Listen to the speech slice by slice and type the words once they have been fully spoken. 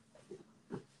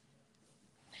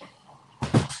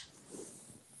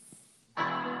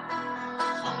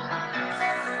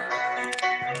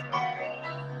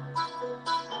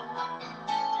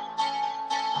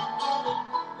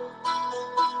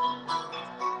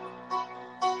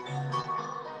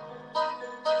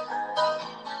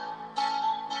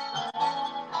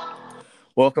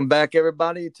Welcome back,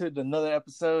 everybody, to another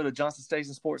episode of Johnson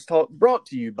Station Sports Talk, brought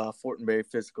to you by Fortenberry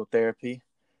Physical Therapy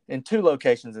in two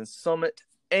locations in Summit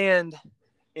and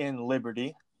in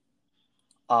Liberty.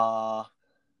 Corbin,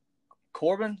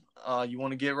 you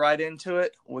want to get right into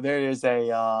it? Well, there is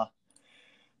a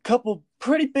couple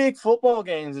pretty big football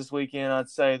games this weekend, I'd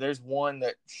say. There's one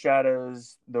that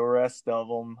shadows the rest of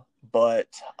them, but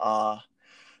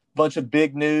bunch of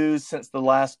big news since the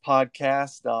last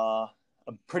podcast.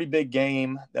 A pretty big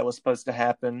game that was supposed to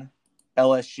happen,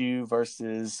 LSU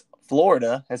versus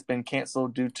Florida, has been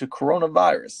canceled due to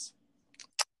coronavirus.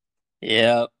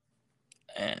 Yeah,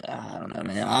 and I don't know,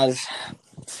 man.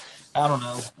 I don't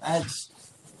know.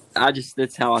 I just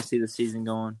that's how I see the season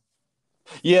going.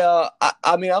 Yeah,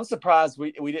 I mean, I'm surprised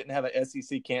we didn't have an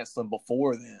SEC canceling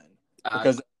before then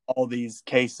because of all these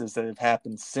cases that have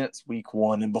happened since week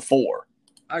one and before.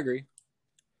 I agree.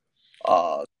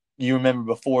 You remember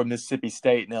before Mississippi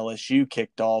State and LSU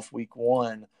kicked off week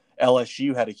one,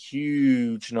 LSU had a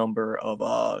huge number of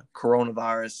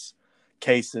coronavirus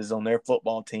cases on their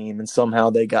football team, and somehow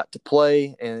they got to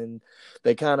play, and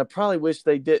they kind of probably wish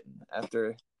they didn't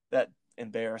after that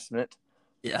embarrassment.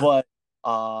 Yeah. But,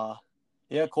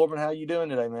 yeah, Corbin, how you doing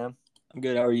today, man? I'm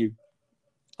good. How are you?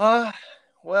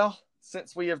 Well,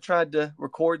 since we have tried to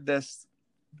record this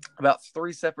about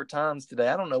 3 separate times today,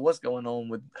 I don't know what's going on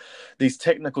with these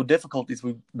technical difficulties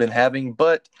we've been having,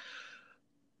 but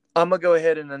I'm going to go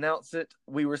ahead and announce it.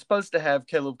 We were supposed to have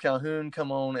Caleb Calhoun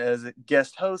come on as a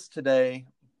guest host today,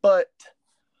 but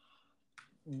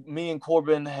me and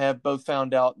Corbin have both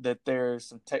found out that there's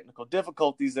some technical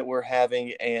difficulties that we're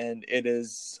having, and it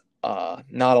is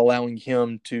not allowing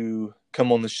him to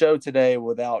come on the show today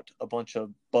without a bunch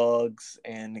of bugs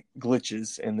and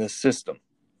glitches in this system.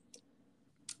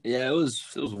 Yeah, it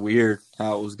was weird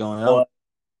how it was going on.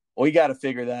 We got to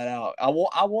figure that out. I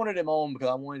wanted him on because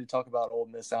I wanted to talk about Ole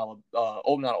Miss Alabama.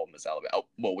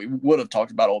 Well, we would have talked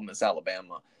about Ole Miss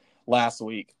Alabama last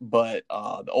week, but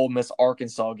the Ole Miss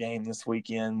Arkansas game this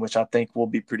weekend, which I think will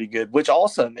be pretty good, which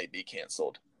also may be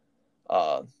canceled.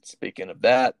 Speaking of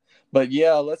that, but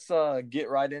yeah, let's get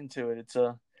right into it.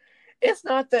 It's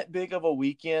not that big of a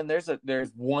weekend.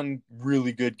 There's one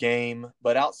really good game,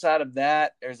 but outside of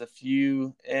that, there's a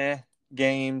few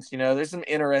games. You know, there's some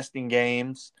interesting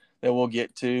games that we'll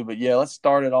get to. But yeah, let's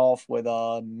start it off with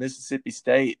Mississippi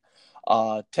State.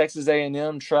 Texas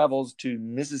A&M travels to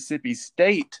Mississippi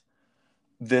State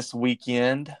this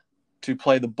weekend to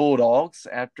play the Bulldogs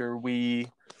after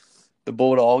the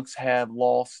Bulldogs have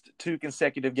lost 2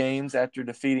 consecutive games after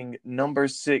defeating number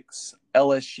 6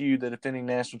 LSU, the defending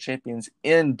national champions,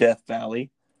 in Death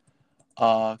Valley.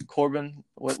 Corbin,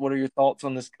 what are your thoughts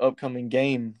on this upcoming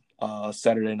game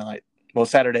Saturday night? Well,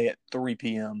 Saturday at 3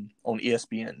 p.m. on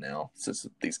ESPN now, since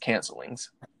these cancelings.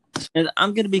 And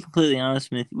I'm going to be completely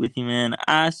honest with you, man.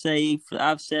 I've said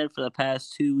for the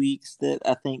past 2 weeks that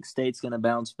I think State's going to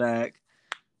bounce back.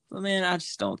 But, man, I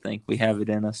just don't think we have it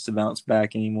in us to bounce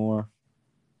back anymore.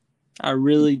 I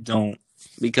really don't,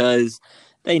 because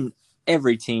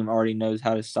every team already knows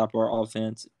how to stop our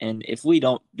offense, and if we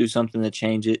don't do something to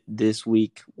change it this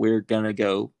week, we're gonna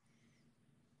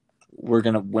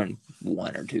win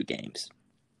 1 or 2 games.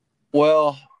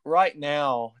 Well, right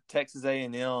now, Texas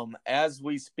A&M, as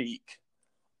we speak,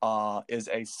 is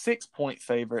a 6-point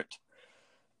favorite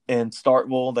in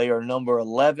Starkville. They are number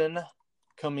 11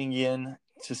 coming in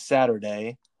to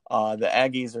Saturday. The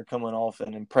Aggies are coming off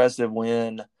an impressive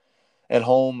win at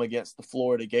home against the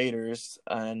Florida Gators,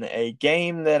 and a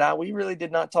game that we really did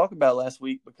not talk about last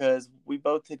week because we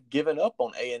both had given up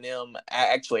on A&M.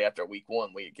 Actually, after week one,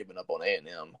 we had given up on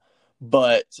A&M.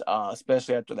 But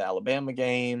especially after the Alabama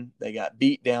game, they got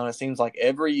beat down. It seems like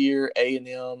every year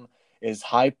A&M is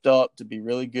hyped up to be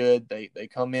really good. They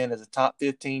come in as a top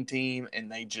 15 team,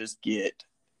 and they just get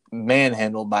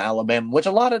manhandled by Alabama, which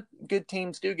a lot of good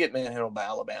teams do get manhandled by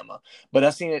Alabama. But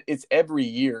I've seen it's every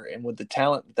year, and with the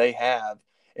talent that they have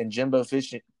and Jimbo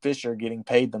Fisher getting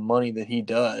paid the money that he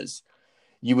does,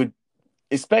 you would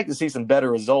expect to see some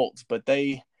better results. But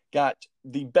they got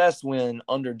the best win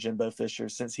under Jimbo Fisher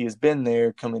since he has been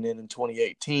there, coming in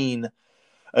 2018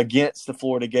 against the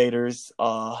Florida Gators.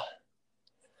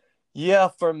 Yeah,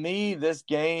 for me, this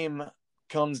game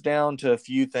comes down to a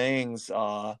few things.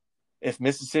 If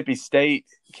Mississippi State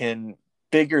can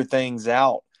figure things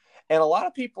out, and a lot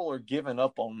of people are giving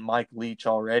up on Mike Leach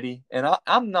already, and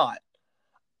I'm not.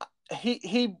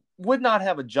 He would not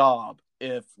have a job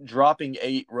if dropping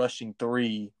 8, rushing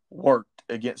 3 worked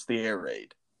against the air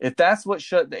raid. If that's what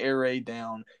shut the air raid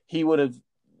down, he would have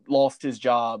lost his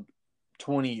job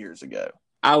 20 years ago.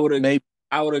 I would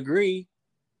agree,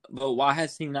 but why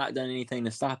has he not done anything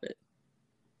to stop it?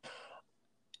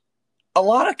 A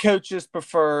lot of coaches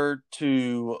prefer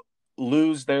to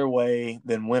lose their way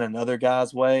than win another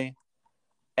guy's way.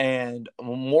 And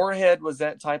Moorhead was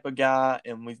that type of guy,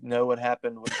 and we know what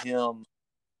happened with him.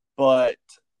 But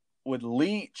with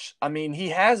Leach, I mean, he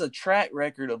has a track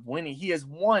record of winning. He has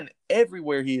won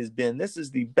everywhere he has been. This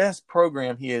is the best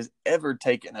program he has ever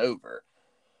taken over.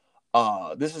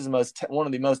 This is one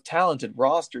of the most talented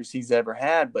rosters he's ever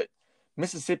had. But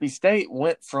Mississippi State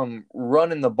went from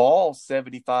running the ball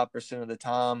 75% of the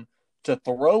time to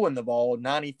throwing the ball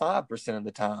 95% of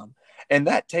the time, and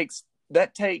that takes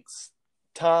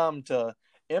time to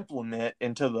implement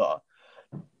into the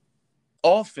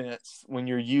offense when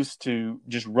you're used to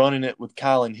just running it with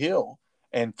Kylan Hill.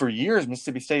 And for years,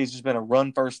 Mississippi State has just been a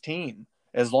run first team.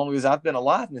 As long as I've been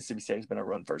alive, Mississippi State has been a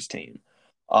run first team.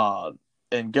 Uh,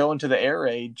 and going to the air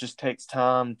raid just takes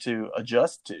time to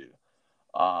adjust to.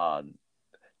 Uh,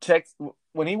 Tex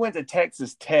when he went to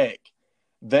Texas Tech,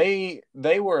 they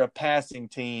were a passing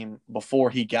team before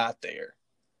he got there.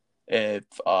 If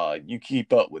you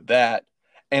keep up with that,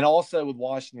 and also with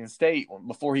Washington State,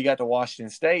 before he got to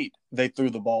Washington State, they threw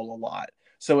the ball a lot.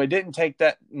 So it didn't take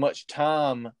that much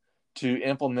time to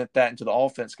implement that into the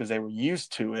offense because they were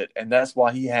used to it, and that's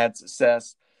why he had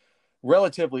success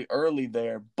relatively early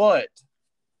there. But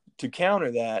to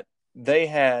counter that, they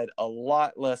had a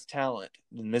lot less talent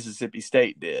than Mississippi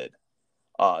State did.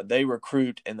 They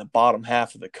recruit in the bottom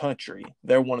half of the country.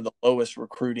 They're one of the lowest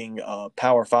recruiting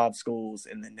Power Five schools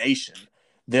in the nation.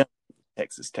 Them,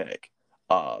 Texas Tech.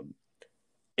 Um,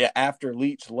 yeah, after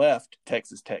Leach left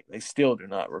Texas Tech, they still do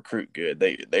not recruit good.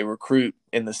 They recruit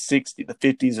in the 60s, the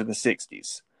 50s or the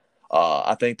 60s.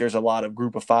 I think there's a lot of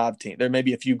Group of Five teams. There may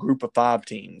be a few Group of Five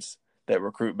teams that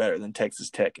recruit better than Texas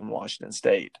Tech and Washington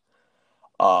State.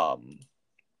 Um,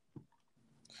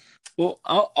 Well,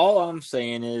 all I'm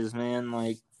saying is, man,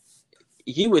 like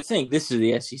you would think this is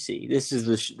the SEC. This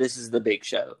is the big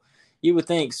show. You would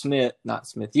think not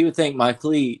Smith. You would think Mike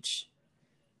Leach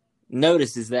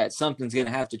notices that something's going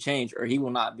to have to change, or he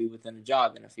will not be within a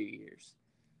job in a few years.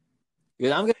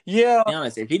 Because I'm going to yeah, be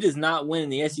honest, if he does not win in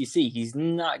the SEC, he's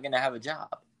not going to have a job.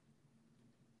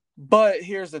 but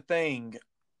here's the thing.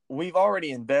 We've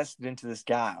already invested into this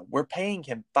guy. We're paying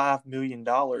him $5 million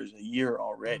a year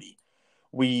already.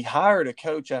 We hired a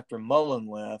coach after Mullen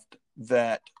left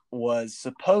that was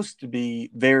supposed to be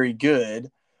very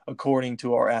good, according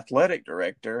to our athletic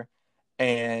director.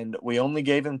 And we only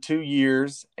gave him 2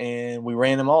 years and we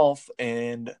ran him off.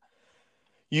 And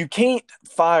you can't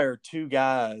fire two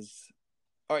guys.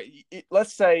 All right,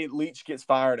 let's say Leach gets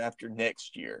fired after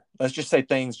next year. Let's just say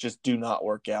things just do not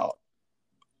work out.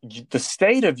 The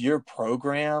state of your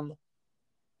program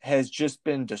has just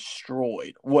been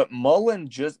destroyed. It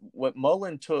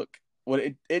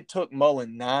took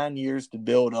Mullen 9 years to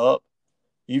build up.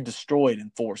 You destroyed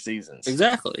in 4 seasons.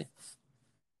 Exactly.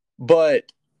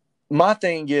 But my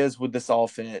thing is with this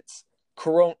offense,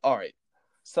 Corona. All right,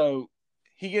 so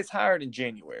he gets hired in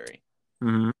January,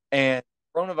 and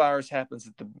coronavirus happens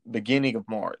at the beginning of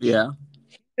March. Yeah.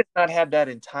 He does not have that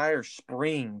entire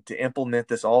spring to implement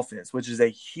this offense, which is a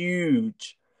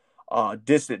huge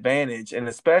disadvantage, and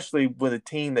especially with a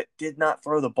team that did not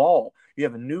throw the ball. You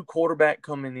have a new quarterback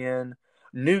coming in,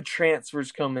 new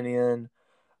transfers coming in,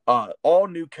 all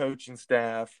new coaching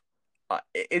staff.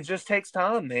 It just takes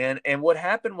time, man. And what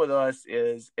happened with us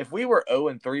is, if we were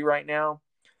 0-3 right now,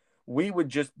 we would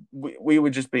just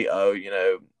be,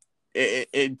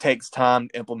 it takes time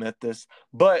to implement this.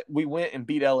 But we went and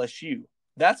beat LSU.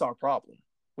 That's our problem.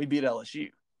 We beat LSU.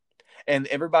 And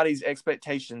everybody's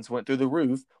expectations went through the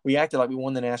roof. We acted like we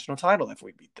won the national title after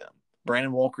we beat them.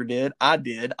 Brandon Walker did. I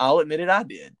did. I'll admit it. I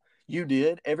did. You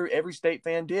did. Every state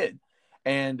fan did.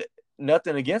 And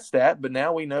nothing against that, but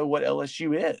now we know what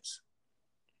LSU is.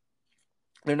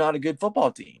 They're not a good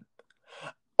football team.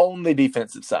 On the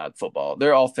defensive side football.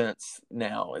 Their offense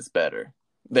now is better.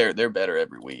 They're better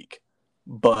every week.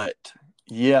 But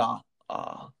yeah,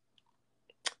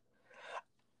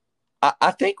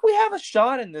 I think we have a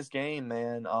shot in this game,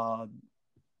 man.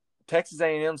 Texas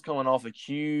A&M's coming off a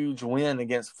huge win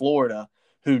against Florida,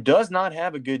 who does not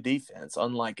have a good defense,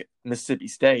 unlike Mississippi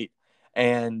State.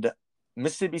 And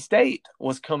Mississippi State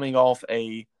was coming off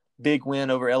a big win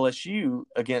over LSU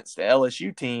against the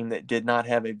LSU team that did not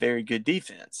have a very good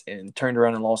defense and turned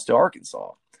around and lost to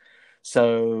Arkansas.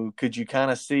 So could you kind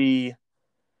of see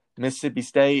Mississippi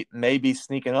State maybe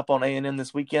sneaking up on A&M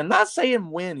this weekend? Not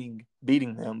saying winning,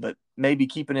 beating them, but maybe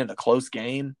keeping it a close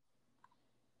game.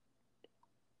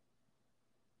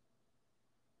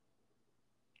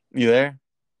 You there?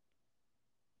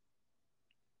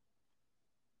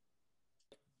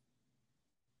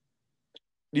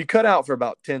 You cut out for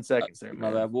about 10 seconds there, My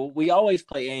man. bad. Well, we always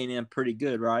play A&M pretty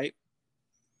good, right?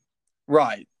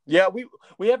 Right. Yeah,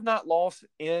 we have not lost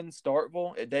in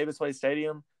Starkville at Davis Wade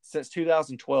Stadium since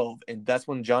 2012, and that's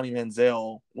when Johnny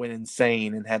Manziel went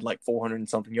insane and had like 400 and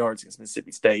something yards against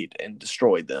Mississippi State and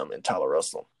destroyed them and Tyler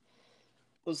Russell.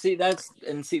 Well,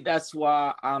 that's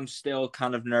why I'm still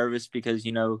kind of nervous because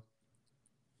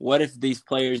what if these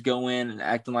players go in and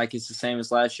acting like it's the same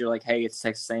as last year? Like, hey, it's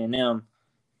Texas A&M.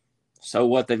 So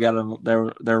what?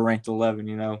 They're ranked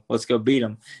 11. Let's go beat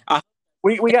them.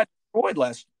 We got destroyed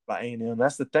last year by A&M.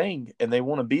 That's the thing, and they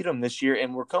want to beat them this year.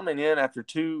 And we're coming in after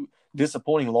two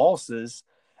disappointing losses,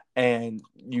 and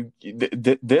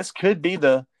this could be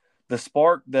the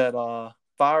spark that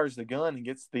fires the gun and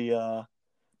gets the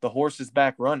horses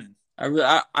back running.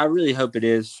 I really hope it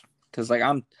is because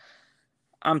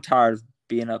I'm tired of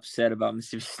being upset about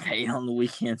Mississippi State on the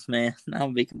weekends, man.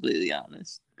 I'll be completely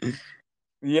honest.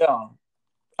 Yeah,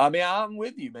 I mean, I'm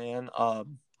with you, man.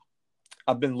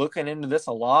 I've been looking into this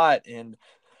a lot, and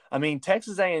I mean,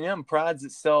 Texas A&M prides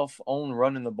itself on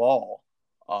running the ball.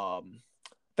 I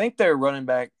think their running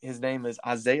back, his name is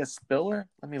Isaiah Spiller.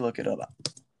 Let me look it up.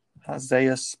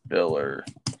 Isaiah Spiller.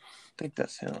 I think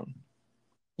that's him.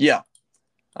 Yeah,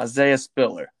 Isaiah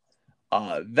Spiller.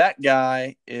 That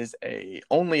guy is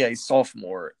only a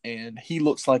sophomore, and he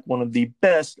looks like one of the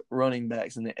best running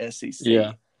backs in the SEC.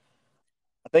 Yeah.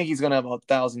 I think he's going to have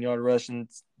 1,000-yard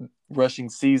rushing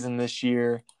season this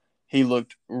year. He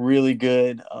looked really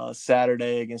good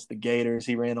Saturday against the Gators.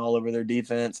 He ran all over their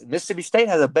defense. Mississippi State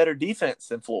has a better defense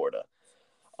than Florida.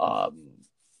 I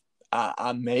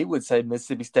would say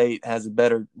Mississippi State has a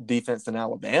better defense than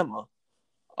Alabama.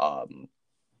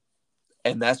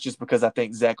 And that's just because I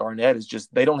think Zach Arnett is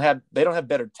just they don't have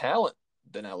better talent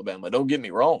than Alabama. Don't get me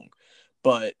wrong,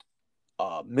 but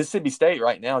Mississippi State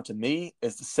right now, to me,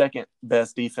 is the second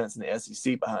best defense in the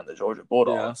SEC behind the Georgia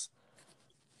Bulldogs.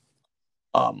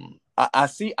 Yeah. I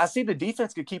see the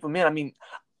defense could keep them in. I mean,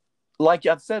 like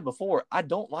I've said before, I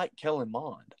don't like Kellen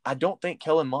Mond. I don't think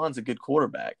Kellen Mond's a good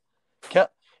quarterback.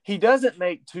 He doesn't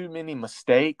make too many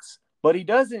mistakes, but he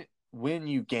doesn't win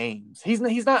you games. He's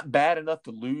not bad enough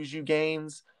to lose you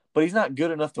games, but he's not good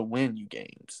enough to win you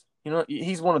games.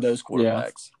 He's one of those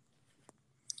quarterbacks. Yeah.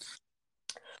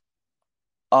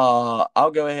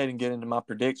 I'll go ahead and get into my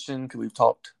prediction because we've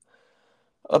talked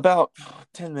about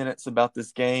 10 minutes about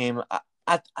this game.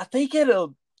 I think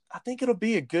it'll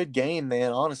be a good game,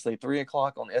 man. Honestly,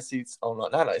 3:00 on SEC,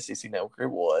 not SEC Network. It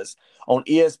was on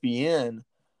ESPN.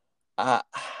 I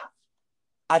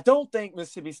don't think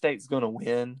Mississippi State's going to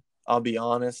win. I'll be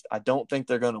honest. I don't think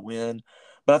they're going to win,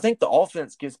 but I think the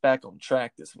offense gets back on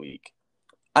track this week.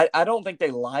 I don't think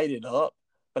they light it up,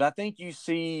 but I think you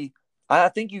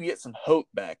get some hope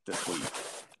back this week.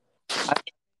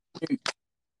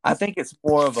 I think it's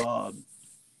more of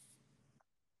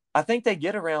I think they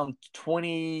get around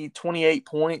 20, 28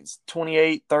 points,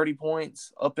 28, 30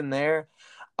 points up in there.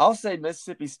 I'll say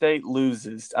Mississippi State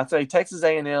loses. I'd say Texas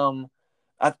A&M.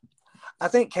 I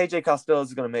think KJ Costello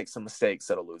is going to make some mistakes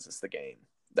that'll lose us the game.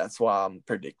 That's why I'm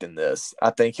predicting this. I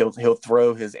think he'll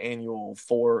throw his annual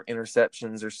 4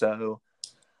 interceptions or so.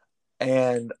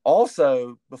 And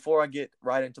also, before I get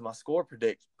right into my score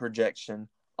projection,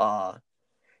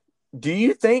 do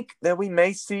you think that we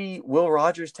may see Will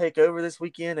Rogers take over this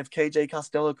weekend if KJ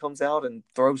Costello comes out and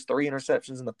throws 3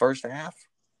 interceptions in the first half?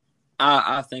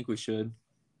 I think we should.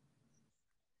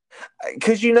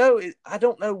 Because, I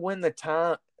don't know when the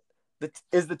time –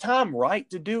 is the time right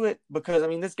to do it? Because, I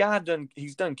mean, this guy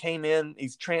came in,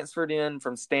 he's transferred in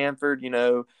from Stanford,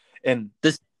 and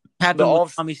this happened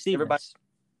with Tommy Stevens.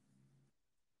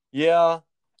 Yeah,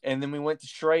 and then we went to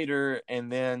Schrader, and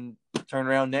then turn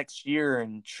around next year,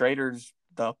 and Schrader's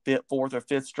the 4th or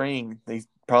 5th string. He's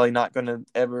probably not going to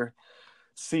ever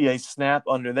see a snap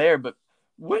under there. But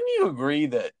wouldn't you agree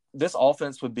that this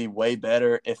offense would be way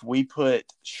better if we put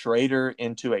Schrader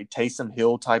into a Taysom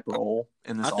Hill type role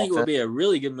in this offense? I think it would be a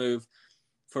really good move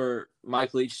for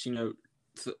Mike Leach,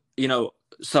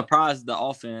 surprise the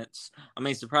offense. I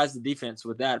mean, surprise the defense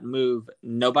with that move.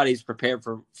 Nobody's prepared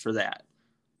for that.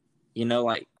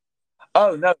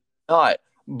 Oh, no, not.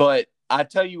 But I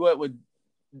tell you what would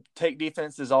take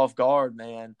defenses off guard,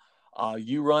 man.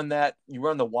 You run the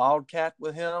Wildcat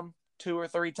with him 2 or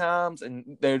 3 times,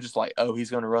 and they're just like, oh,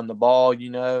 he's going to run the ball,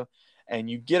 and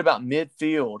you get about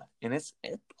midfield, and it's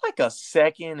like a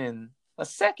second and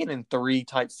 3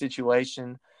 type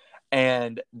situation,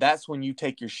 and that's when you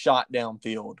take your shot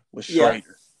downfield with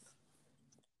Schrader.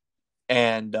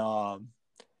 Yeah. And I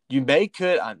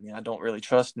don't really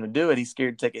trust him to do it. He's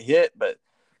scared to take a hit, but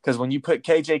because when you put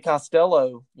KJ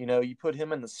Costello, you put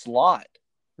him in the slot,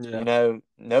 Yeah.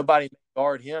 Nobody may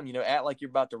guard him. Act like you're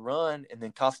about to run, and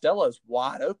then Costello's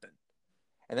wide open.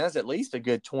 And that's at least a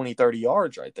good 20, 30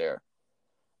 yards right there.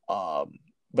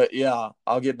 But, yeah,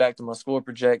 I'll get back to my score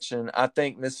projection. I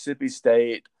think Mississippi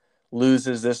State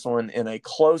loses this one in a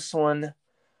close one.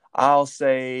 I'll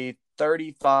say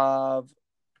 35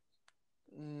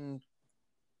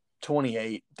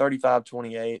 28, 35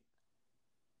 28.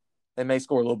 They may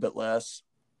score a little bit less.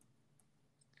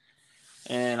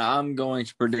 And I'm going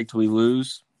to predict we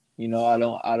lose. I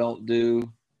don't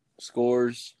do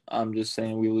scores. I'm just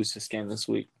saying we lose this game this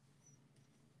week.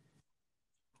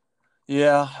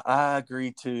 Yeah, I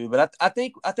agree too. But I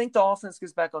think the offense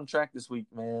gets back on track this week,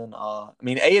 man.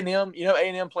 A&M,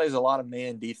 A&M plays a lot of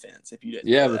man defense. If you didn't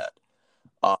know Yeah,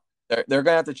 that, they're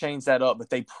gonna have to change that up. But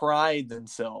they pride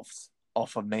themselves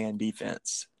off of man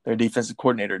defense. Their defensive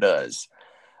coordinator does,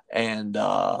 and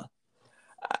I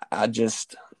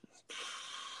just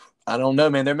I don't know,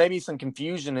 man. There may be some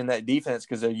confusion in that defense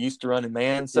because they're used to running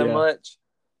man so much.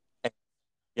 And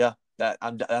yeah,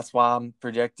 that's why I'm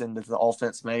projecting that the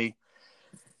offense may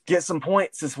get some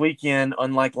points this weekend,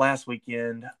 unlike last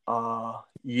weekend.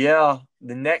 The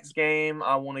next game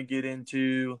I want to get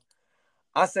into,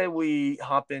 I say we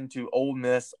hop into Ole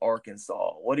Miss,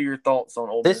 Arkansas. What are your thoughts on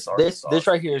Ole Miss, Arkansas? This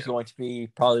right here is going to be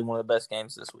probably one of the best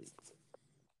games this week.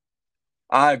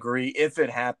 I agree. If it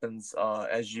happens,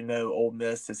 as you know, Ole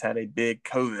Miss has had a big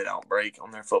COVID outbreak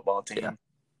on their football team.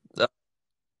 Yeah.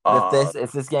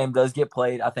 If this game does get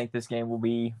played, I think this game will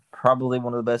be probably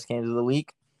one of the best games of the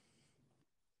week.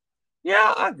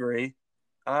 Yeah, I agree.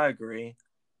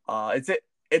 It's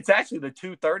actually the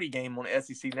 2:30 game on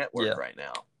SEC Network right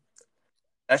now.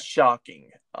 That's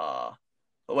shocking.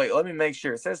 Wait, let me make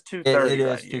sure. It says 2:30. It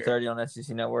is 2:30 on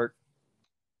SEC Network.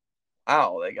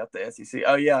 Oh, they got the SEC.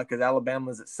 Oh yeah, because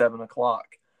Alabama's at 7:00.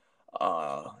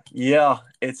 Yeah,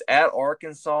 it's at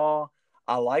Arkansas.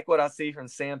 I like what I see from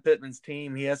Sam Pittman's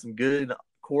team. He has some good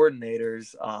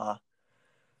coordinators. Ole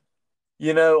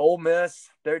Miss,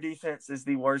 their defense is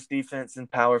the worst defense in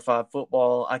Power 5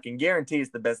 football. I can guarantee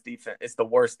it's the best defense. It's the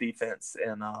worst defense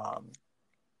in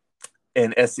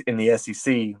the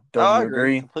SEC. Don't you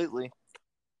agree? Completely.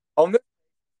 On this,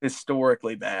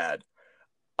 historically bad.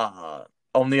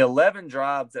 On the 11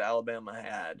 drives that Alabama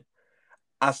had,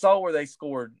 I saw where they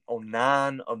scored on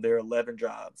 9 of their 11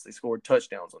 drives. They scored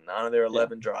touchdowns on 9 of their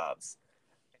 11 drives.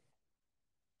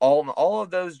 All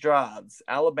of those drives,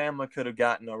 Alabama could have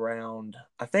gotten around,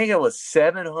 I think it was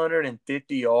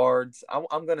 750 yards.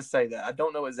 I'm going to say that. I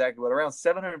don't know exactly, but around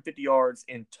 750 yards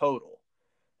in total.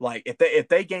 Like, if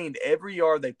they gained every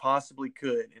yard they possibly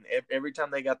could, and every time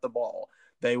they got the ball,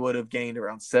 they would have gained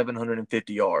around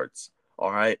 750 yards.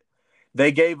 All right?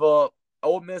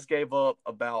 Ole Miss gave up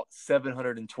about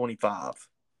 725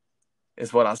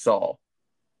 is what I saw.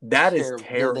 That is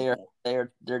terrible.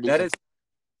 Their that is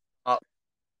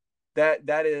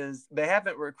that is they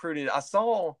haven't recruited. I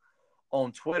saw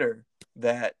on Twitter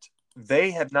that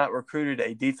they have not recruited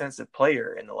a defensive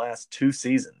player in the last 2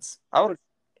 seasons.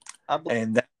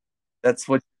 And that's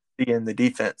what you see in the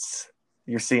defense.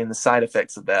 You're seeing the side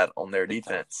effects of that on their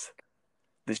defense.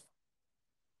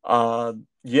 I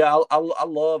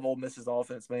love Ole Miss's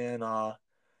offense, man. If I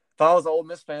was an Ole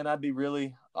Miss fan, I'd be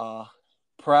really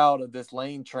proud of this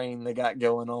lane train they got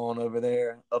going on over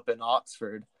there up in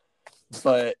Oxford.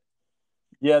 But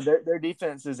yeah, their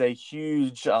defense is a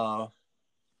huge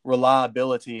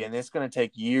reliability, and it's going to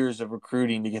take years of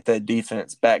recruiting to get that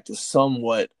defense back to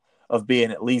somewhat of being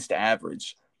at least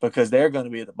average, because they're going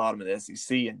to be at the bottom of the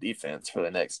SEC in defense for the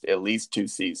next at least 2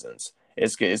 seasons.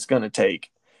 It's going to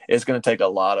take a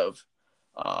lot of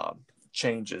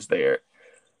changes there.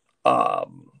 How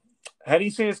do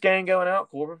you see this game going out,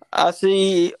 Corbin? I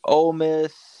see Ole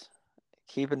Miss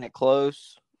keeping it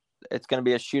close. It's going to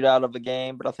be a shootout of a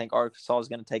game, but I think Arkansas is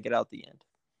going to take it out the end.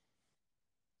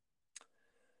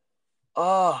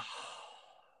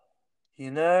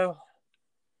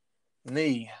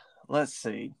 Let's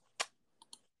see.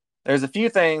 There's a few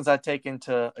things I take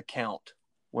into account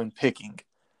when picking.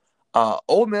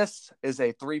 Ole Miss is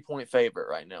a 3-point favorite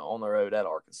right now on the road at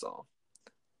Arkansas.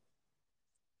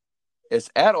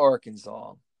 It's at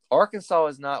Arkansas. Arkansas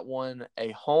has not won a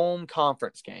home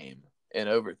conference game in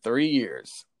over 3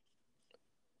 years.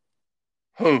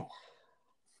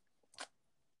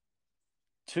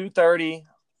 2:30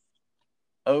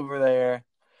 over there.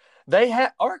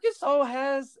 Arkansas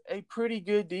has a pretty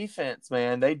good defense,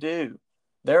 man. They do.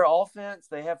 Their offense,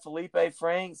 they have Felipe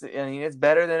Franks. I mean, it's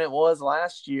better than it was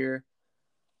last year.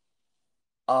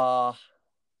 I'm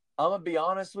gonna be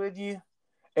honest with you.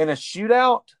 In a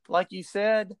shootout, like you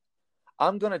said,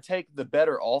 I'm gonna take the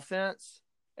better offense,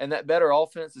 and that better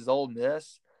offense is Ole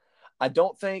Miss. I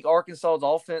don't think Arkansas's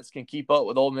offense can keep up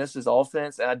with Ole Miss's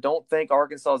offense, and I don't think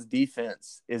Arkansas's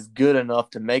defense is good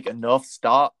enough to make enough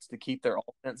stops to keep their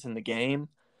offense in the game.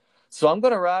 So I'm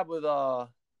gonna ride with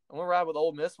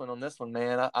Ole Miss on this one,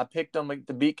 man. I picked them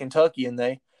to beat Kentucky, and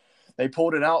they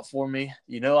pulled it out for me.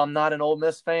 You know, I'm not an Ole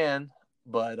Miss fan,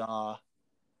 but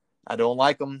I don't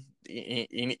like them.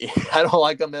 I don't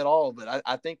like them at all, but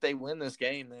I think they win this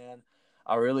game, man.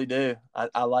 I really do.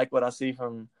 I like what I see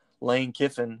from Lane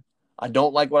Kiffin. I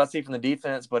don't like what I see from the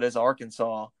defense, but it's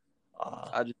Arkansas.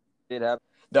 I just did have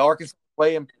The Arkansas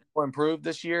play improved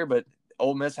this year, but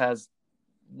Ole Miss has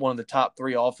one of the top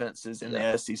 3 offenses in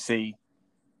the SEC.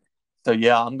 So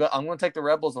yeah, I'm gonna take the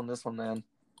Rebels on this one, man.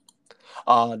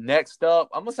 Next up,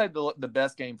 I'm gonna say the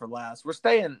best game for last. We're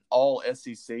staying all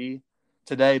SEC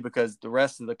today because the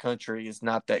rest of the country is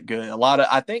not that good.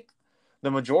 I think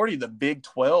the majority of the Big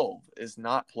 12 is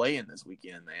not playing this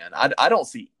weekend, man. I don't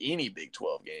see any Big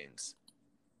 12 games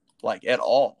like at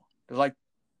all. There's like,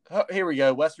 here we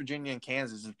go, West Virginia and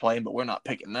Kansas is playing, but we're not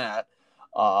picking that.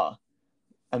 I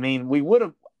mean,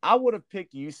 I would have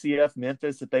picked UCF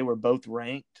Memphis if they were both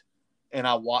ranked, and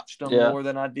I watched them more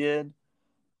than I did.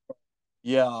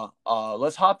 Yeah,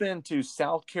 let's hop into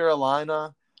South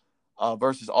Carolina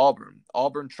versus Auburn.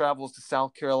 Auburn travels to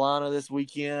South Carolina this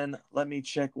weekend. Let me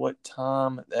check what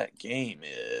time that game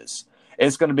is.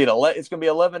 It's going to be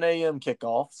 11 a.m.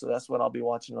 kickoff, so that's what I'll be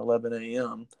watching 11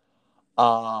 a.m.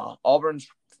 Auburn's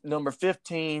number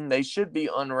 15. They should be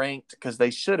unranked because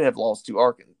they should have lost to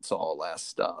Arkansas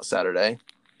last Saturday.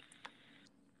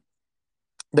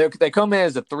 They come in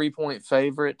as a 3-point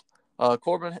favorite.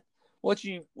 Corbin, what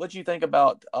you think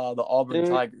about the Auburn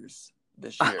Tigers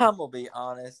this year? I'm gonna be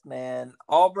honest, man.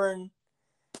 Auburn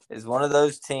is one of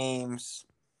those teams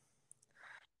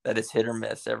that is hit or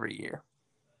miss every year.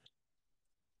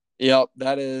 Yep,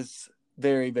 that is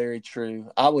very, very true.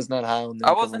 I was not high on them.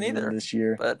 I wasn't either this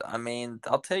year, but I mean,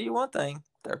 I'll tell you one thing: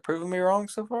 they're proving me wrong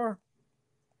so far.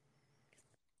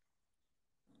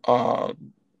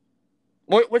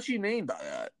 What you mean by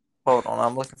that? Hold on,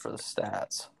 I'm looking for the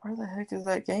stats. Where the heck is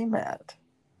that game at?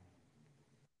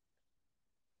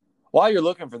 While you're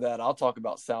looking for that, I'll talk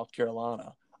about South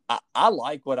Carolina. I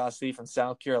like what I see from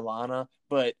South Carolina,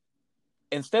 but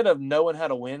instead of knowing how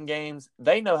to win games,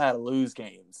 they know how to lose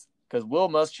games because Will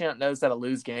Muschamp knows how to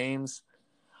lose games.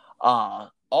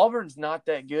 Auburn's not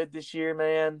that good this year,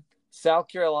 man. South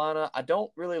Carolina, I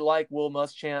don't really like Will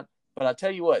Muschamp, but I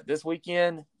tell you what, this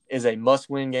weekend is a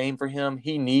must-win game for him.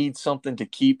 He needs something to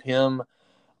keep him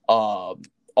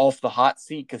off the hot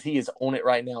seat because he is on it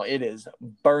right now. It is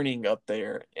burning up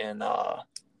there in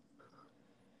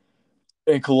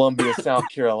Columbia, South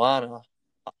Carolina.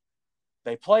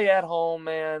 They play at home,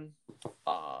 man.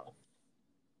 I'll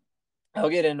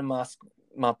get into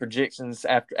my predictions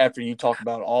after you talk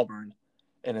about Auburn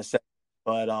in a second.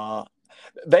 But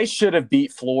they should have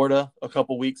beat Florida a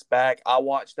couple weeks back. I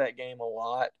watched that game a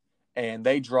lot, and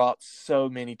they dropped so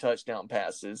many touchdown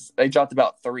passes. They dropped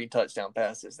about 3 touchdown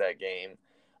passes that game.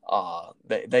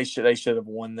 They should have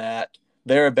won that.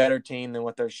 They're a better team than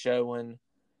what they're showing.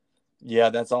 Yeah,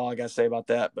 that's all I got to say about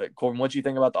that. But Corbin, what do you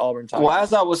think about the Auburn Tigers? Well,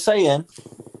 as I was saying,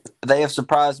 they have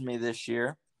surprised me this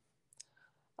year.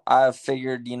 I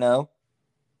figured, their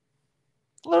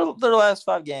last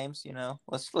 5 games,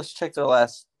 let's check their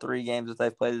last 3 games that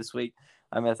they've played this week.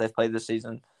 I mean, if they've played this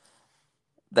season,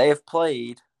 they have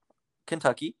played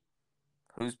Kentucky,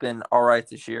 who's been all right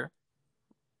this year.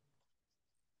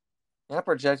 I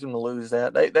project them to lose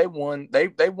that. They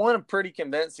won pretty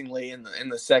convincingly in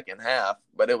the second half,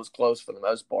 but it was close for the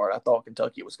most part. I thought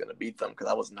Kentucky was going to beat them because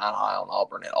I was not high on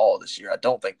Auburn at all this year. I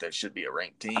don't think they should be a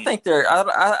ranked team. I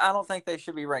don't think they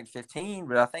should be ranked 15,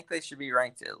 but I think they should be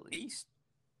ranked at least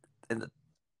in the.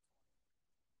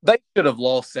 They should have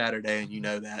lost Saturday, and you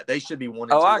know that they should be 1-2.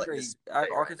 Oh, I agree.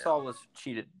 Arkansas was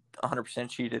cheated, 100%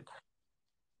 cheated.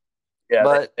 Yeah,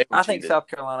 but I think South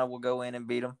Carolina will go in and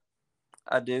beat them.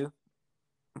 I do.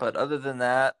 But other than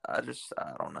that, I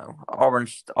don't know.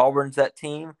 Auburn's that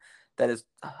team that is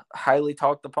highly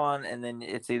talked upon, and then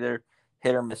it's either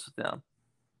hit or miss with them.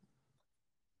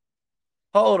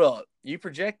 Hold up. You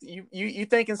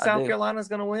thinking South Carolina's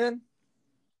going to win?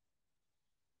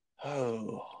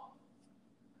 Oh.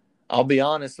 I'll be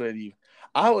honest with you.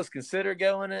 I was considering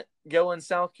going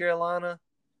South Carolina.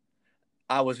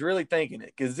 I was really thinking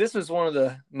it because this was one of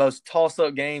the most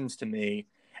toss-up games to me.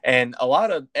 And a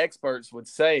lot of experts would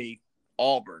say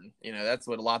Auburn. That's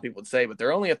what a lot of people would say. But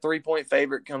they're only a 3-point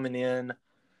favorite coming in.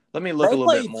 Let me look a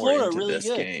little bit more Florida into really this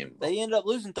good. Game. They ended up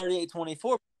losing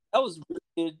 38-24. That was really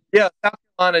good. Yeah, South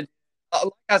Carolina.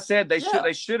 Like I said, they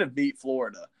should have beat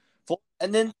Florida.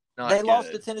 And then they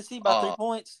lost to Tennessee by 3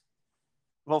 points.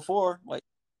 Well, 4. Wait,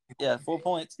 yeah, 4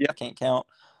 points. Yeah, I can't count,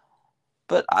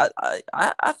 but I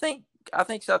think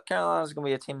South Carolina is going to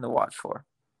be a team to watch for.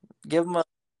 Give them a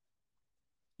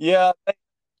yeah.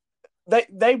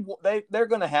 They're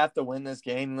going to have to win this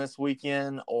game this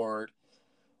weekend, or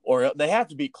they have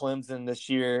to beat Clemson this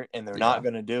year, and they're yeah. not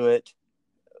going to do it.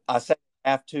 I say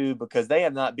have to because they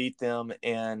have not beat them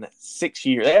in 6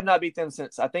 years. They have not beat them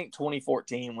since I think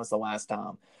 2014 was the last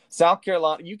time. South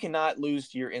Carolina, you cannot lose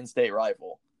to your in-state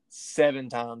rival 7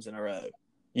 times in a row.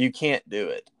 You can't do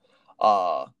it.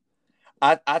 Uh,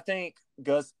 I think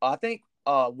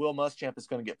Will Muschamp is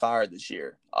going to get fired this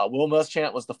year. Will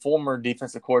Muschamp was the former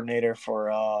defensive coordinator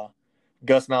for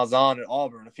Gus Malzahn at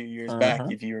Auburn a few years back,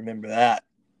 Mm-hmm. if you remember that.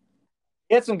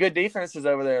 He had some good defenses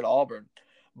over there at Auburn.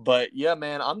 But, yeah,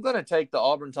 man, I'm going to take the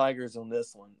Auburn Tigers on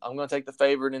this one. I'm going to take the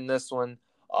favorite in this one.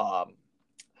 Um,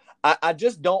 I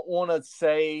just don't want to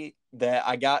say that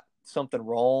I got something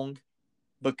wrong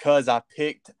because I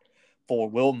picked for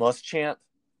Will Muschamp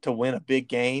to win a big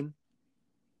game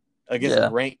against a Yeah.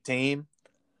 ranked team.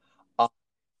 Uh,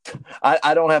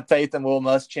 I don't have faith in Will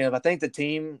Muschamp. I think the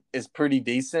team is pretty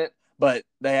decent, but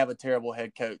they have a terrible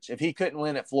head coach. If he couldn't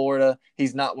win at Florida,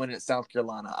 he's not winning at South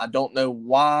Carolina. I don't know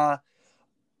why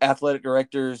athletic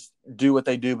directors do what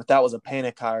they do, but that was a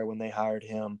panic hire when they hired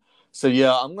him. So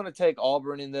yeah, I'm going to take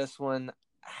Auburn in this one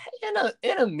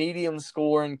in a medium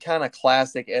scoring kind of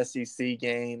classic SEC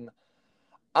game.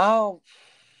 I'll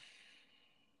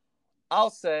I'll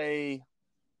say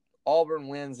Auburn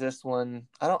wins this one.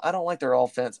 I don't like their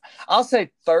offense. I'll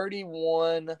say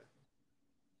 31-20,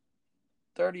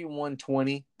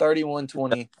 31-20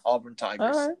 Auburn All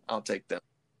Tigers. right. I'll take them.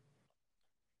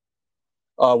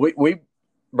 We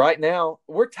right now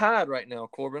we're tied right now,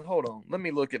 Corbin. Hold on. Let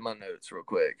me look at my notes real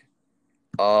quick.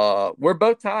 We're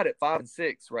both tied at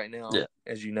 5-6 right now, Yeah.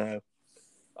 as you know.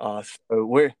 So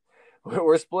we're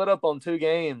split up on 2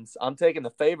 games. I'm taking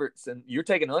the favorites, and you're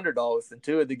taking underdogs in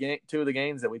two of the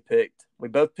games that we picked. We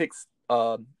both picked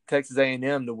Texas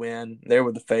A&M to win. They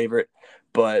were the favorite,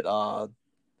 but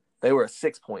they were a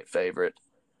 6-point favorite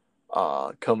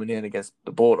coming in against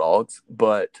the Bulldogs.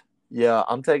 But yeah,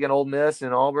 I'm taking Ole Miss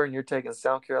and Auburn. You're taking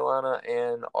South Carolina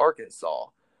and Arkansas.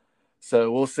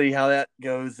 So we'll see how that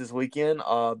goes this weekend.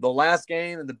 The last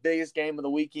game and the biggest game of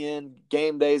the weekend,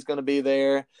 game day is going to be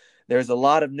there. There's a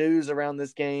lot of news around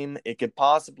this game. It could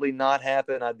possibly not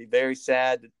happen. I'd be very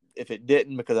sad if it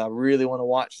didn't because I really want to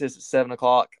watch this at 7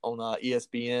 o'clock on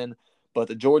ESPN. But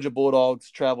the Georgia Bulldogs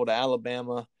travel to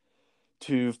Alabama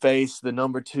to face the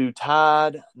number 2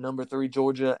 tied, number 3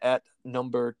 Georgia at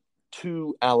number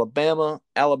 2 Alabama.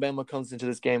 Alabama comes into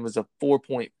this game as a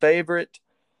 4-point favorite.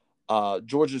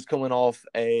 Georgia's coming off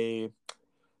a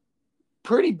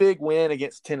pretty big win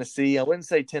against Tennessee. I wouldn't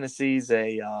say Tennessee's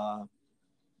a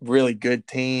really good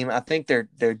team. I think they're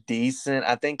decent.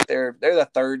 I think they're the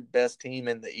third best team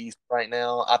in the East right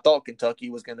now. I thought Kentucky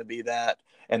was going to be that,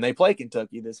 and they play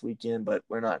Kentucky this weekend, but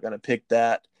we're not going to pick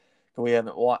that. We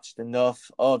haven't watched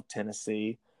enough of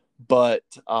Tennessee. But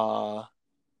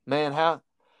man, how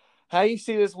you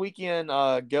see this weekend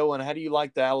going? How do you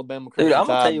like the Alabama Dude, Crimson I'm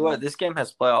gonna tell Tide, you what. man? This game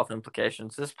has playoff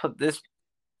implications. This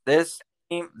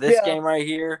Yeah, game right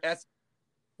here that's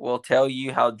will tell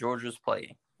you how Georgia's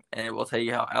playing, and it will tell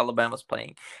you how Alabama's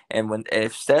playing. And when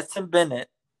if Stetson Bennett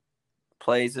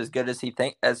plays as good as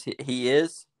he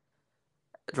is,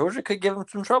 Georgia could give him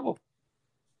some trouble.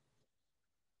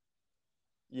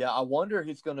 Yeah, I wonder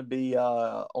who's going to be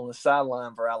on the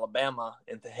sideline for Alabama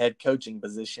in the head coaching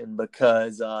position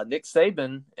because Nick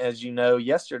Saban, as you know,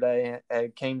 yesterday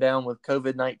came down with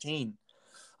COVID-19.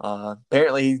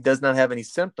 Apparently, he does not have any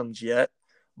symptoms yet,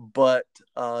 but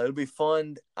it'll be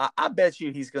fun. I bet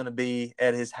you he's going to be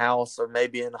at his house or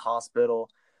maybe in the hospital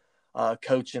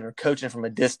coaching from a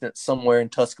distance somewhere in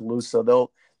Tuscaloosa.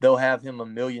 They'll have him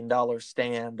 $1 million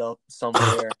stand up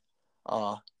somewhere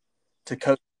to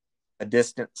coach a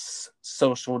distance,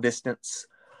 social distance.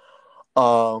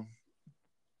 Um,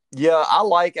 yeah, I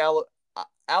like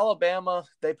Alabama.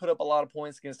 They put up a lot of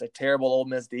points against a terrible Ole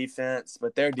Miss defense,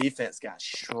 but their defense got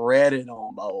shredded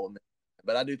on by Ole Miss.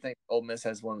 But I do think Ole Miss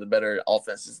has one of the better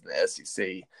offenses in the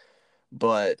SEC.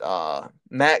 But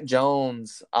Mac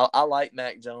Jones, I like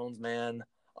Mac Jones, man.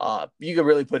 You could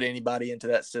really put anybody into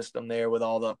that system there with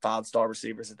all the 5-star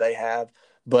receivers that they have.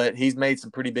 But he's made some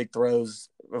pretty big throws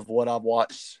of what I've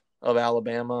watched of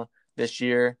Alabama this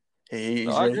year. No, He's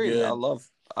I really agree. good.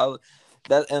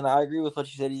 And I agree with what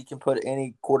you said. You can put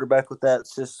any quarterback with that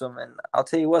system, and I'll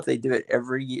tell you what, they do it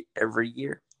every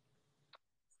year.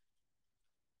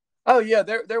 Oh yeah,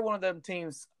 they're one of them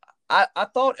teams. I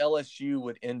thought LSU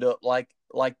would end up like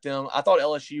them. I thought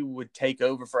LSU would take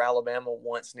over for Alabama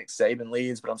once Nick Saban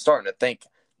leaves, but I'm starting to think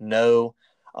no,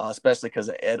 especially because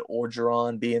of Ed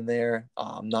Orgeron being there.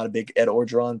 I'm not a big Ed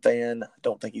Orgeron fan. I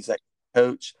don't think he's that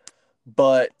coach.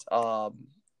 But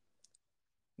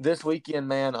this weekend,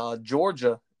 man,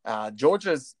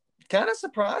 Georgia's kind of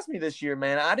surprised me this year,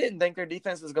 man. I didn't think their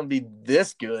defense was going to be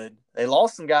this good. They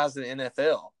lost some guys to the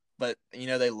NFL, but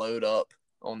they load up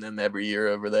on them every year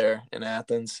over there in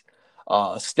Athens.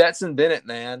 Stetson Bennett,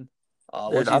 man.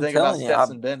 What Dude, do you I'm think about telling you,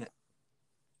 Stetson Bennett?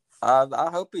 I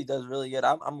hope he does really good.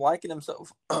 I'm liking him so.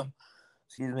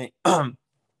 Excuse me. I'm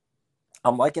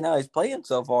liking how he's playing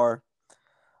so far,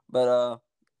 but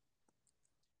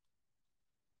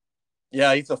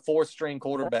Yeah, he's a fourth-string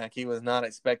quarterback. He was not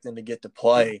expecting to get to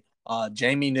play.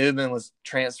 Jamie Newman was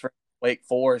transferring to Wake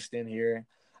Forest in here,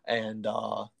 and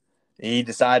he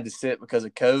decided to sit because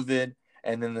of COVID.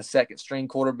 And then the second-string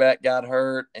quarterback got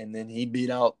hurt, and then he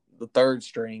beat out the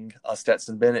third-string.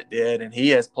 Stetson Bennett did, and he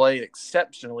has played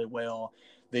exceptionally well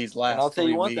these and I'll last tell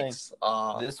you 3 one thing: weeks.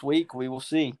 this week we will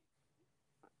see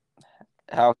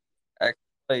how he actually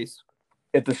plays.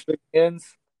 If the streak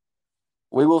ends,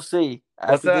 We will see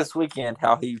what's after that? this weekend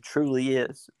how he truly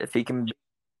is. If he can beat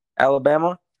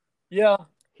Alabama, Yeah,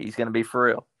 he's going to be for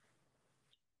real.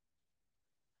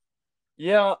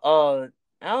 yeah.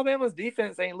 Alabama's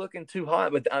defense ain't looking too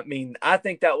hot, but I mean, I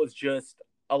think that was just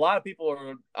a lot of people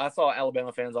are. I saw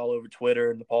Alabama fans all over Twitter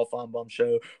and the Paul Feinbaum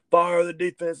show fire the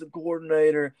defensive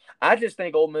coordinator. I just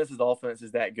think Ole Miss's offense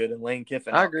is that good, and Lane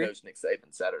Kiffin I agree. outcoached Nick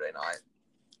Saban Saturday night.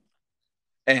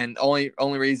 And only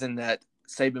reason that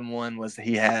Saban won was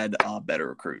he had better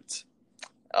recruits.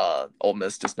 Ole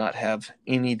Miss does not have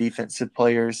any defensive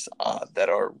players that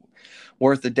are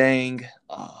worth a dang.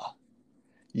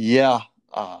 Yeah,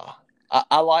 uh,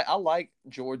 I like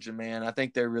Georgia, man. I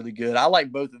think they're really good. I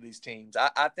like both of these teams.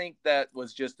 I think that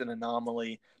was just an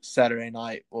anomaly Saturday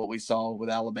night what we saw with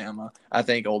Alabama. I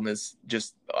think Ole Miss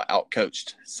just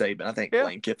outcoached Saban. I think Yeah.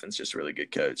 Lane Kiffin's just a really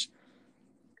good coach.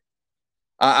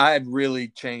 I had really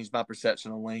changed my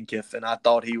perception on Lane Kiffin. I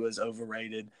thought he was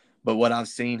overrated, but what I've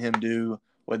seen him do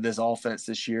with this offense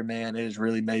this year, man, it has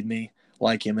really made me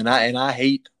like him. And I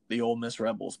hate the Ole Miss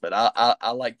Rebels, but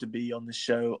I like to be on the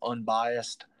show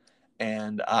unbiased,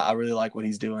 and I really like what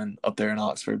he's doing up there in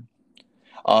Oxford.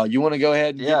 You want to go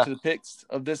ahead and get Yeah. to the picks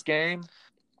of this game?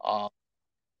 Uh,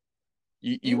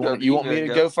 you, You you can go. want You you can want go. me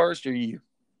to go first or you?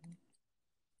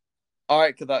 All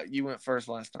right, because you went first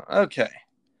last time. Okay,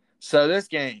 so this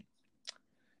game,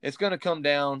 it's going to come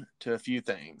down to a few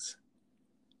things.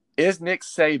 Is Nick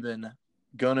Saban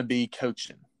going to be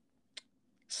coaching?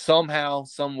 Somehow,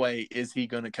 some way, is he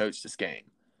going to coach this game?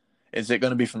 Is it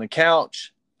going to be from the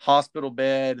couch, hospital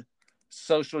bed,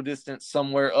 social distance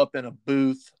somewhere up in a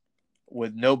booth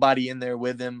with nobody in there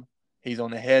with him? He's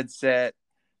on a headset.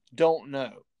 Don't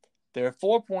know. They're a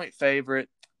 4-point favorite.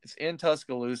 It's in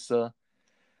Tuscaloosa.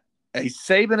 A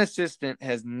Saban assistant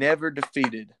has never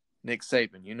defeated Nick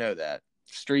Saban. You know that.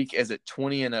 Streak is at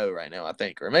 20-0 right now, I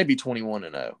think, or maybe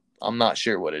 21-0. I'm not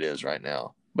sure what it is right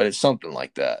now, but it's something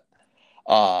like that.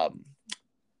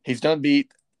 He's done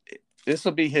beat. This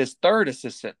will be his third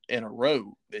assistant in a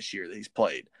row this year that he's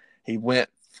played. He went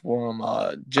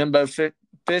from Jimbo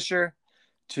Fisher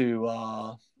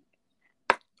to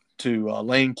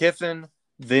Lane Kiffin,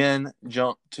 then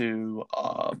jumped to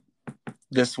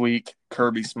this week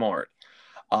Kirby Smart.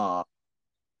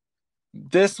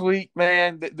 This week,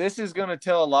 man, this is going to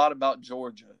tell a lot about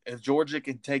Georgia. If Georgia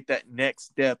can take that next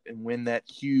step and win that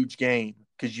huge game,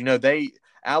 because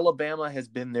Alabama has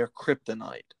been their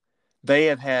kryptonite. They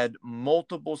have had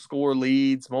multiple score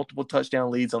leads, multiple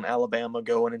touchdown leads on Alabama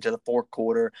going into the fourth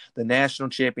quarter, the national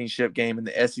championship game and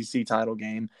the SEC title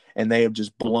game, and they have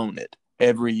just blown it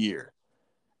every year.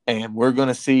 And we're going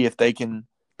to see if they can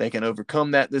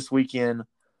overcome that this weekend.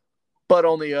 But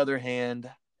on the other hand,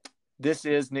 this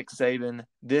is Nick Saban.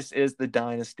 This is the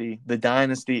dynasty. The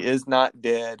dynasty is not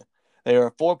dead. They are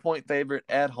a 4-point favorite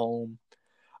at home.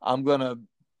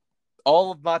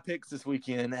 All of my picks this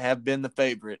weekend have been the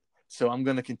favorite, so I'm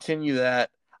going to continue that.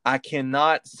 I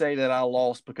cannot say that I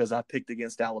lost because I picked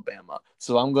against Alabama,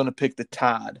 so I'm going to pick the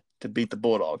Tide to beat the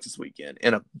Bulldogs this weekend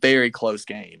in a very close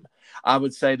game. I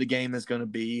would say the game is going to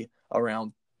be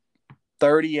around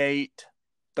 38-31.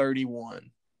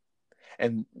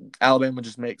 And Alabama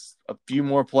just makes a few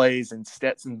more plays, and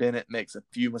Stetson Bennett makes a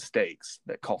few mistakes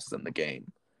that cost them the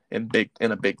game in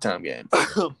a big time game.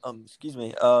 Excuse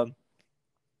me.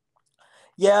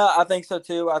 Yeah, I think so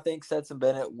too. I think Stetson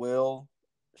Bennett will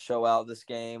show out this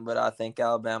game, but I think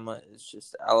Alabama is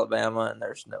just Alabama, and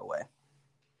there's no way.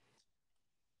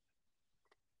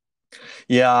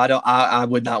 Yeah, I don't. I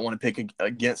would not want to pick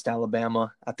against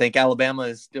Alabama. I think Alabama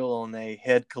is still on a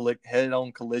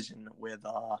head-on collision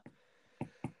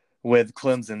with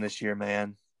Clemson this year,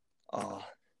 man. Uh,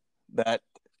 that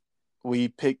we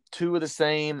picked two of the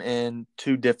same and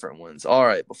two different ones. All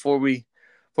right, before we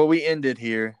end it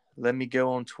here, let me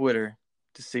go on Twitter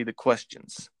to see the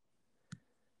questions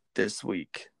this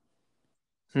week.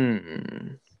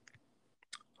 Hmm.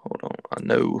 Hold on. I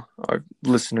know our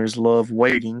listeners love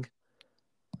waiting.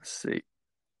 Let's see.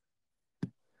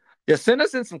 Yeah, send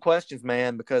us in some questions,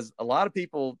 man, because a lot of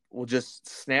people will just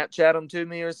Snapchat them to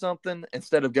me or something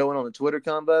instead of going on a Twitter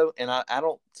combo. And I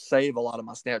don't save a lot of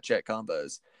my Snapchat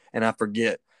combos and I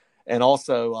forget. And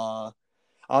also,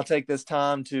 I'll take this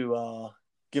time to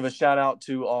give a shout out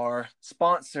to our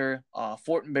sponsor,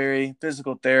 Fortenberry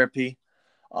Physical Therapy.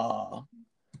 Uh,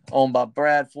 Owned by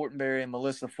Brad Fortenberry and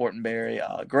Melissa Fortenberry.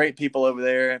 Great people over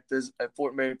there at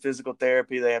Fortenberry Physical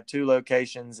Therapy. They have two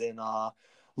locations in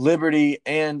Liberty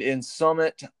and in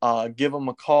Summit. Give them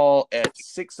a call at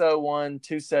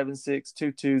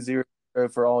 601-276-2200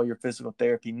 for all your physical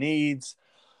therapy needs.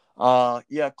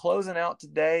 Yeah, closing out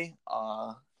today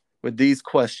with these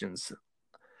questions.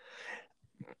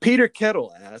 Peter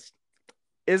Kettle asked,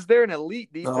 is there an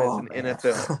elite defense Oh in the man.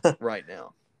 NFL right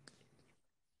now?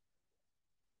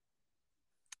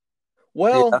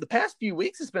 Well, Yeah. the past few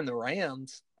weeks it's been the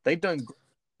Rams. They've done great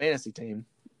fantasy team.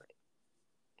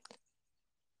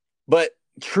 But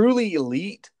truly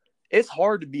elite, it's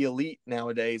hard to be elite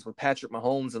nowadays with Patrick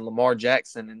Mahomes and Lamar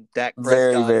Jackson and Dak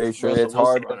Very, Prescott very and true. Russell It's Wilson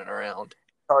hard to running around.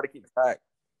 keep track.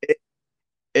 It,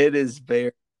 it is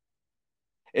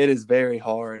very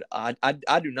hard. I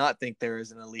do not think there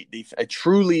is an elite defense, a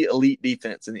truly elite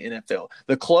defense in the NFL.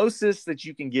 The closest that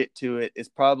you can get to it is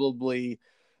probably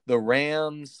the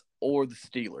Rams or the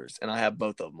Steelers, and I have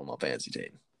both of them on my fantasy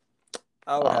team.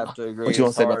 I would have to What agree. you want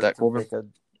It's to say about hard that, to Corbin? pick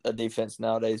a defense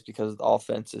nowadays because the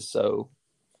offense is so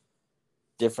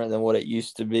different than what it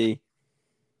used to be.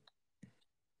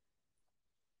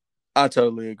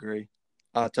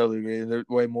 I totally agree. They're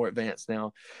way more advanced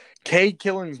now. Cade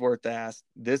Killingsworth asked,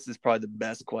 this is probably the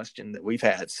best question that we've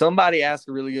had. Somebody asked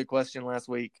a really good question last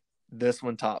week. This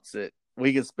one tops it.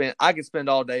 I could spend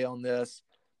all day on this,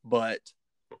 but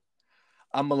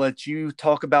I'm gonna let you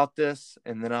talk about this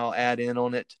and then I'll add in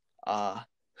on it.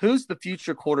 Who's the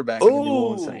future quarterback of the New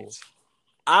Orleans Ooh, Saints?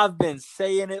 I've been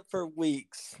saying it for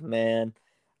weeks, man.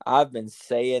 I've been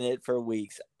saying it for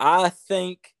weeks. I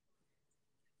think,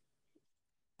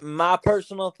 my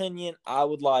personal opinion, I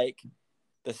would like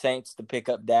the Saints to pick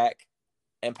up Dak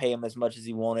and pay him as much as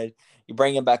he wanted. You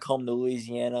bring him back home to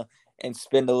Louisiana and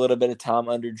spend a little bit of time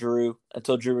under Drew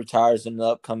until Drew retires in the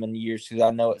upcoming years, because I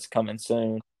know it's coming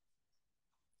soon.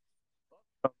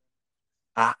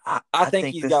 I I think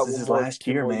think he's this got is his last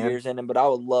two year, more man. years in him, but I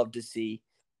would love to see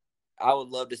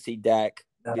Dak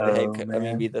be the Oh be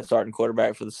man. the starting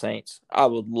quarterback for the Saints. I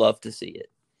would love to see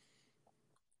it.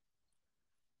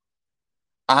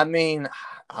 I mean,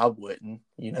 I wouldn't.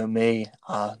 You know me,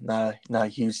 not a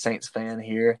huge Saints fan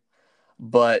here,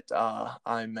 but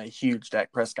I'm a huge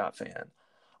Dak Prescott fan.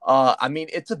 I mean,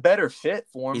 it's a better fit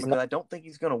for him He's because not. I don't think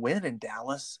he's going to win in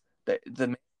Dallas.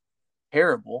 The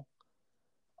terrible.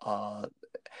 Uh,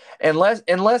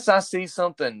 unless I see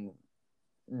something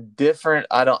different,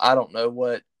 I don't know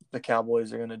what the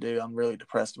Cowboys are going to do. I'm really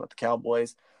depressed about the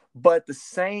Cowboys, but the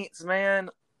Saints, man,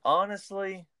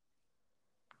 honestly,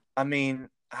 I mean,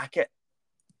 I can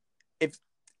if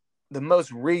the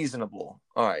most reasonable.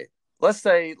 All right. Let's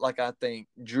say, like, I think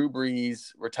Drew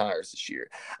Brees retires this year.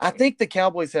 I think the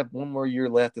Cowboys have one more year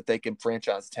left that they can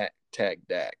franchise tag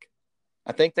Dak.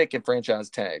 I think they can franchise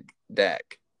tag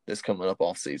Dak this coming up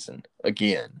off season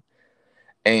again.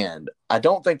 And I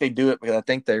don't think they do it because I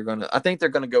think they're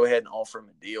gonna go ahead and offer him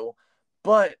a deal.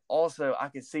 But also I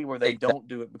can see where they Exactly. don't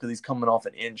do it because he's coming off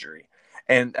an injury.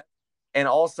 And and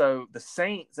also the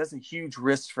Saints, that's a huge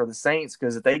risk for the Saints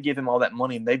because if they give him all that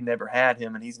money and they've never had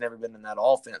him and he's never been in that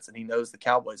offense and he knows the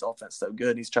Cowboys offense so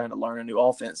good, he's trying to learn a new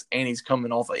offense and he's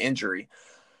coming off an injury.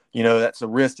 That's a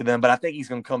risk to them. But I think he's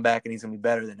going to come back and he's going to be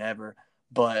better than ever.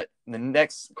 But the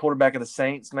next quarterback of the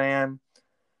Saints, man,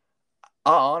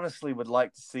 I honestly would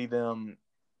like to see them.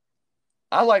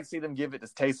 I like to see them give it to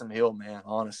Taysom Hill, man.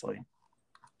 Honestly,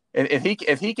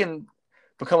 if he can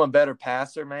become a better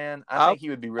passer, man, I I think he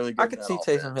would be really I good in could that see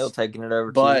Taysom Hill offense. taking it over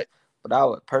too, But but I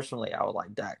would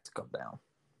like Dak to come down.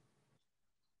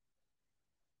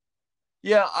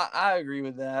 yeah, I agree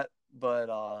with that. But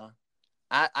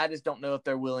I just don't know if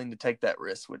they're willing to take that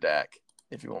risk with Dak.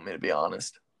 If you want me to be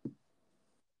honest,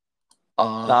 No,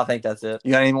 uh, I think that's it.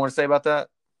 you got any more to say about that?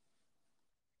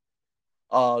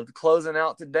 Closing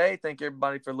out today, thank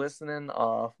everybody for listening.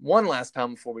 One last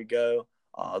time before we go,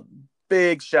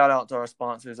 big shout out to our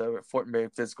sponsors over at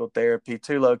Fortenberry Physical Therapy,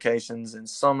 2 locations in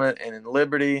Summit and in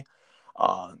Liberty.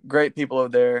 Great people over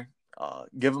there.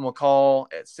 Give them a call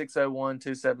at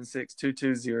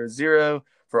 601-276-2200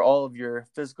 for all of your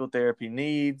physical therapy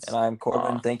needs. And I'm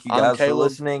Corbin. Thank you I'm guys for Caleb.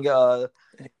 listening.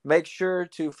 Make sure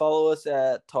to follow us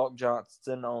at Talk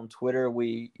Johnston on Twitter.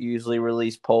 We usually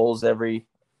release polls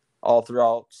all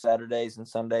throughout Saturdays and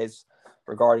Sundays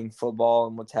regarding football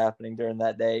and what's happening during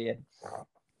that day. And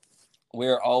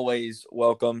we're always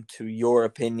welcome to your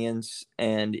opinions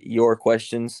and your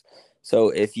questions. So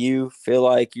if you feel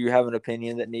like you have an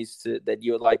opinion that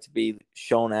you would like to be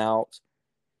shown out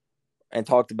and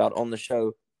talked about on the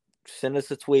show, send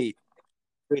us a tweet.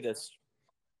 Tweet us.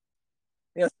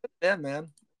 Yeah, man.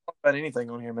 Talk about anything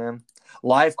on here, man.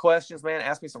 Life questions, man.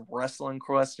 Ask me some wrestling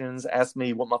questions. Ask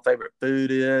me what my favorite food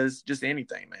is. Just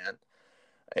anything, man.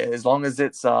 As long as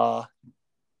it's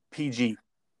PG.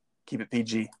 Keep it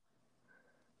PG.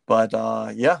 But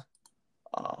yeah.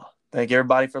 Thank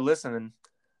everybody for listening.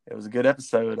 It was a good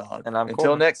episode. And I'm until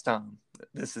Corbin. next time.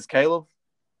 This is Caleb.